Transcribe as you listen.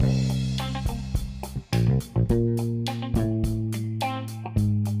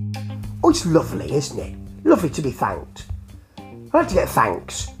it's lovely, isn't it? Lovely to be thanked. I'd like to get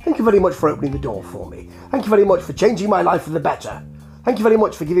thanks. Thank you very much for opening the door for me. Thank you very much for changing my life for the better. Thank you very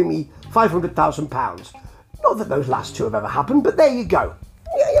much for giving me £500,000. Not that those last two have ever happened, but there you go.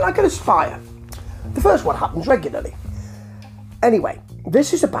 Yeah, I can aspire. The first one happens regularly. Anyway,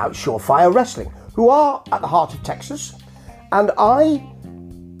 this is about Surefire Wrestling, who are at the heart of Texas, and I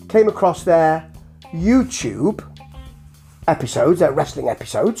came across their YouTube episodes, their wrestling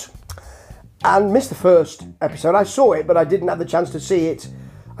episodes, and missed the first episode. I saw it, but I didn't have the chance to see it.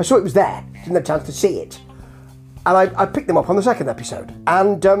 I saw it was there, didn't have a chance to see it. And I picked them up on the second episode.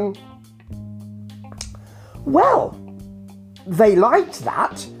 And, well, they liked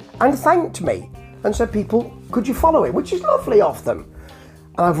that and thanked me and said, people, could you follow him? Which is lovely of them.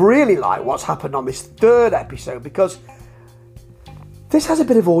 And I've really liked what's happened on this third episode because this has a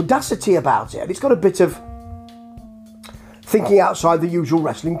bit of audacity about it. And it's got a bit of thinking outside the usual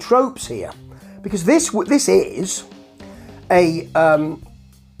wrestling tropes here. Because this is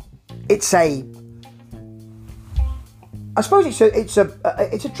I suppose it's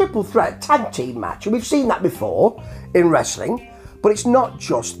a triple threat tag team match, and we've seen that before in wrestling, but it's not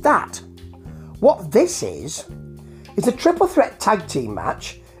just that. What this is a triple threat tag team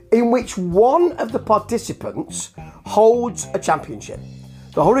match in which one of the participants holds a championship,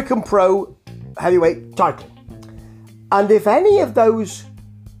 the Hurricane Pro heavyweight title. And if any of those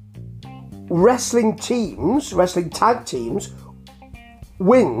wrestling tag teams,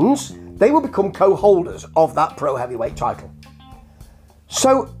 wins, they will become co-holders of that Pro Heavyweight title.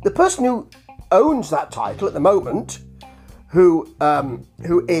 So the person who owns that title at the moment, who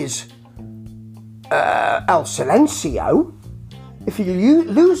is El Silencio, if he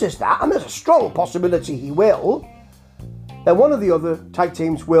loses that, and there's a strong possibility he will, then one of the other tag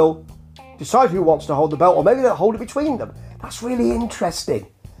teams will decide who wants to hold the belt, or maybe they'll hold it between them. That's really interesting.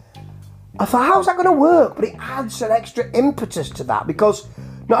 I thought, how's that going to work? But it adds an extra impetus to that, because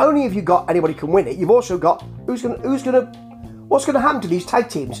not only have you got anybody can win it, you've also got what's going to happen to these tag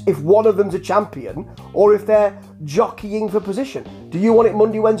teams if one of them's a champion or if they're jockeying for position. Do you want it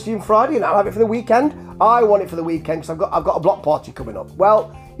Monday, Wednesday and Friday and I'll have it for the weekend? I want it for the weekend because I've got a block party coming up.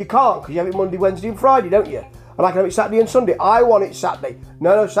 Well, you can't because you have it Monday, Wednesday and Friday, don't you? And I can have it Saturday and Sunday. I want it Saturday.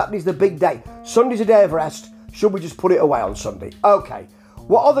 No, Saturday's the big day. Sunday's a day of rest. Should we just put it away on Sunday? Okay.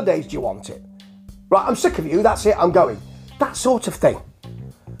 What other days do you want it? Right, I'm sick of you. That's it. I'm going. That sort of thing.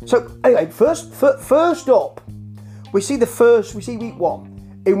 So anyway, first up, we see week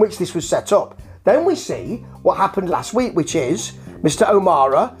one in which this was set up. Then we see what happened last week, which is Mr.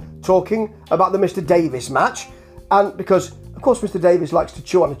 O'Mara talking about the Mr. Davis match. And because, of course, Mr. Davis likes to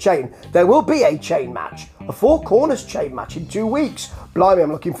chew on a chain, there will be a chain match, a Four Corners chain match in 2 weeks. Blimey,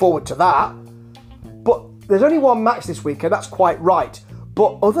 I'm looking forward to that. But there's only one match this week, and that's quite right.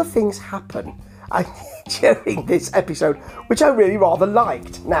 But other things happen during this episode, which I really rather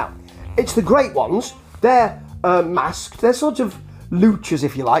liked. Now, it's the Great Ones. They're masked. They're sort of luchas,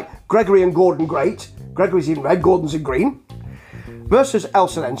 if you like. Gregory and Gordon Great. Gregory's in red, Gordon's in green. Versus El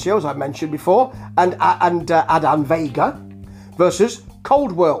Silencio, as I mentioned before, and Adan Vega. Versus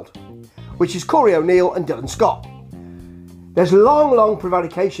Cold World, which is Corey O'Neill and Dylan Scott. There's long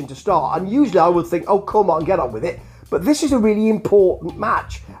prevarication to start, and usually I would think, oh, come on, get on with it. But this is a really important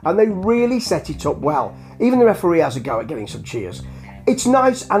match, and they really set it up well. Even the referee has a go at getting some cheers. It's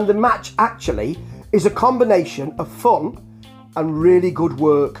nice, and the match actually is a combination of fun and really good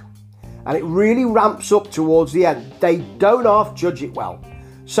work. And it really ramps up towards the end. They don't half-judge it well.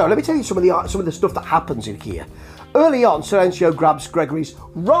 So let me tell you some of the stuff that happens in here. Early on, Silencio grabs Gregory's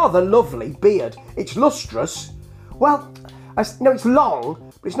rather lovely beard. It's lustrous. Well, no, it's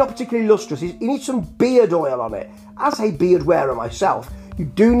long, but it's not particularly lustrous. He needs some beard oil on it. As a beard wearer myself, you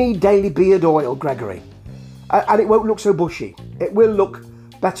do need daily beard oil, Gregory. And it won't look so bushy. It will look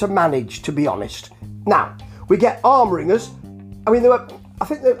better managed, to be honest. Now, we get arm ringers. I mean, I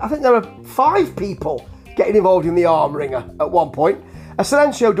think there were 5 people getting involved in the arm ringer at one point. A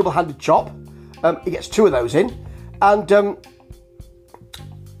Silencio double-handed chop. He gets 2 of those in. And I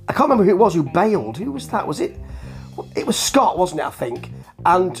can't remember who it was who bailed. Who was that? Was it? It was Scott, wasn't it, I think?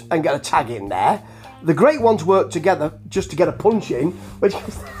 And get a tag in there. The Great Ones work together just to get a punch in, which,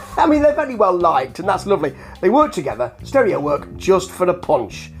 I mean, they're very well liked, and that's lovely. They work together, stereo work, just for a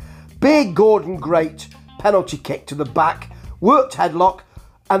punch. Big Gordon Great penalty kick to the back, worked headlock,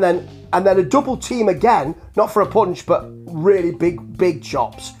 and then a double team again, not for a punch, but really big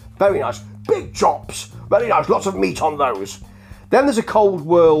chops. Very nice. Big chops. Very nice. Lots of meat on those. Then there's a Cold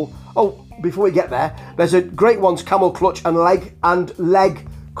Whirl. Oh, before we get there, there's a Great Ones camel clutch and leg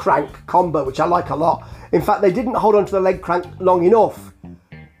crank combo, which I like a lot. In fact, they didn't hold on to the leg crank long enough.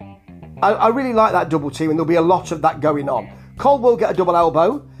 I really like that double team, and there'll be a lot of that going on. Cole will get a double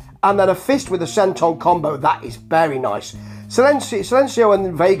elbow, and then a fist with a senton combo. That is very nice. Silencio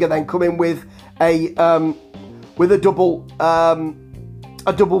and Vega then come in with a double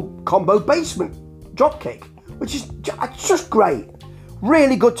combo basement dropkick, which is just great.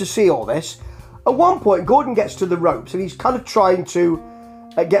 Really good to see all this. At one point, Gordon gets to the ropes, and he's kind of trying to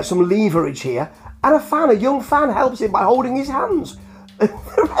get some leverage here, and a young fan, helps him by holding his hands.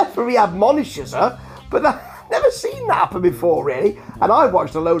 The referee admonishes her, but I've never seen that happen before, really. And I've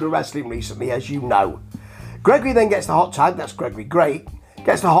watched a load of wrestling recently, as you know. Gregory then gets the hot tag. That's Gregory Great.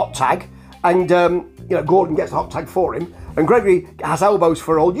 Gets the hot tag, and Gordon gets the hot tag for him. And Gregory has elbows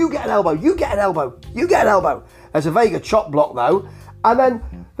for all. You get an elbow. You get an elbow. You get an elbow. There's a Vega chop block though, and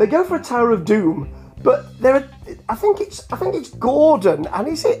then they go for a Tower of Doom. But I think it's Gordon, and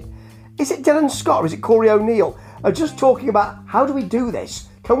is it Dylan Scott or is it Corey O'Neill? Are just talking about how do we do this?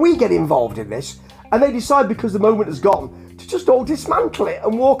 Can we get involved in this? And they decide, because the moment has gone, to just all dismantle it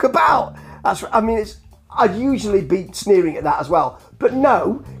and walk about. I'd usually be sneering at that as well, but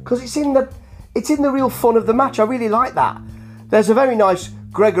no, because it's in the real fun of the match. I really like that. There's a very nice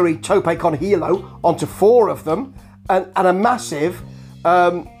Gregory tope con hilo onto 4 of them, and a massive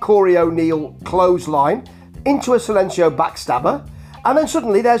Corey O'Neill clothesline into a Silencio backstabber, and then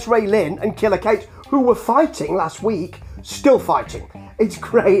suddenly there's Ray Lynn and Killer Kate, who were fighting last week, still fighting. It's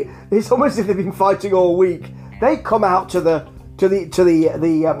great. It's almost as if they've been fighting all week. They come out to the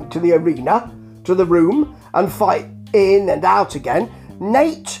arena, to the room, and fight in and out again.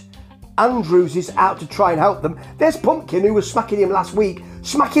 Nate Andrews is out to try and help them. There's Pumpkin, who was smacking him last week,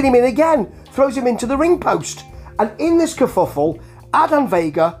 smacking him in again, throws him into the ring post. And in this kerfuffle, Adam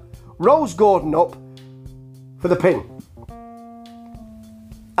Vega rolls Gordon up for the pin.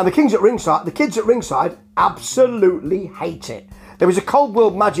 And the kids at ringside absolutely hate it. There was a Cold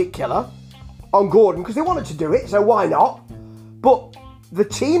World Magic Killer on Gordon because they wanted to do it, so why not? But the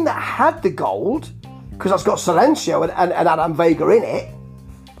team that had the gold, because that's got Silencio and Adam Vega in it,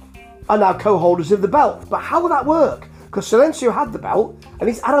 are now co-holders of the belt. But how will that work? Because Silencio had the belt, and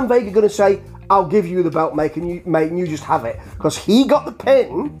is Adam Vega going to say, I'll give you the belt, mate, and you just have it? Because he got the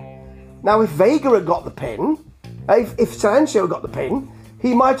pin. Now, if Vega had got the pin, if Silencio got the pin,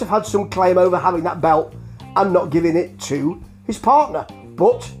 he might have had some claim over having that belt and not giving it to his partner.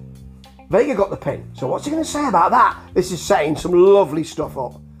 But Vega got the pin. So what's he going to say about that? This is setting some lovely stuff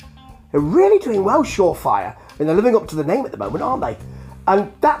up. They're really doing well, Surefire. And they're living up to the name at the moment, aren't they?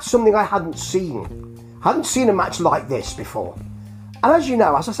 And that's something I hadn't seen. I hadn't seen a match like this before. And as you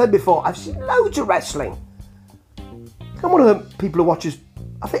know, as I said before, I've seen loads of wrestling. I'm one of the people who watches,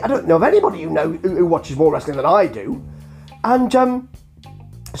 I don't know of anybody who watches more wrestling than I do. And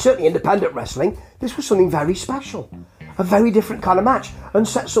certainly independent wrestling, this was something very special. A very different kind of match, and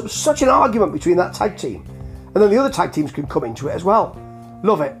sets up such an argument between that tag team. And then the other tag teams can come into it as well.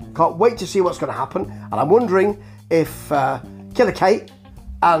 Love it. Can't wait to see what's going to happen. And I'm wondering if Killer Kate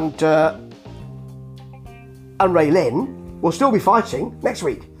and Ray Lynn will still be fighting next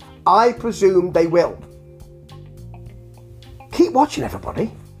week. I presume they will. Keep watching,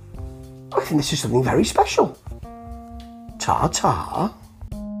 everybody. I think this is something very special. Ta-ta.